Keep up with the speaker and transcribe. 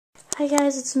Hi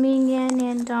guys, it's me again,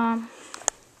 and I'm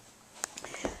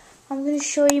going to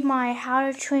show you my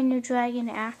How to Train Your Dragon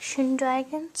action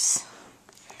dragons.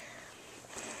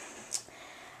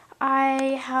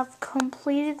 I have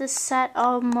completed the set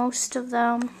of most of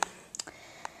them,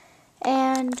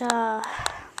 and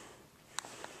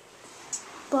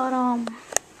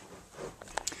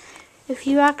if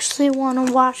you actually want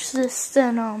to watch this,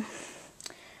 then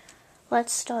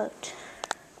let's start.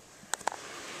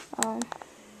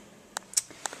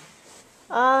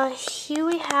 Here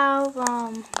we have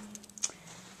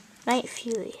Night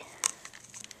Fury.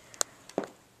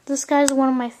 This guy's one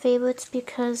of my favorites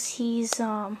because he's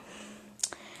kind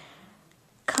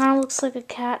of looks like a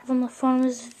cat from the front of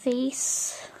his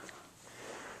face.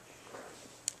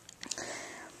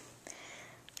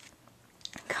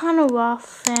 Kind of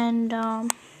rough and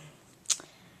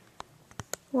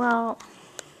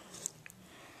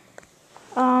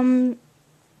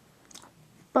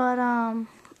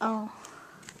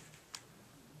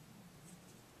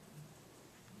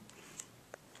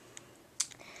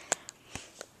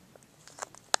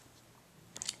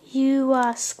you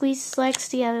squeeze his legs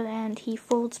together and he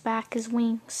folds back his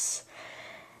wings,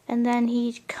 and then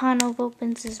he kind of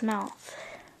opens his mouth.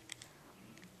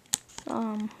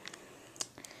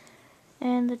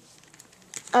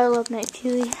 I love Night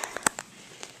Fury.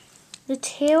 The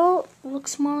tail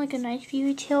looks more like a Night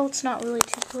Fury tail. It's not really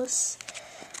toothless.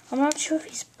 I'm not sure if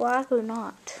he's black or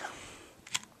not,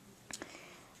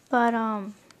 but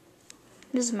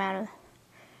doesn't matter.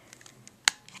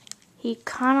 He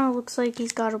kind of looks like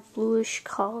he's got a bluish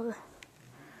color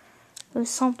or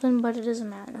something, but it doesn't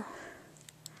matter.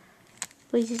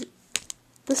 But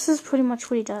this is pretty much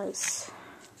what he does.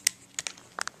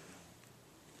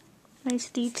 Nice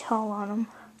detail on him.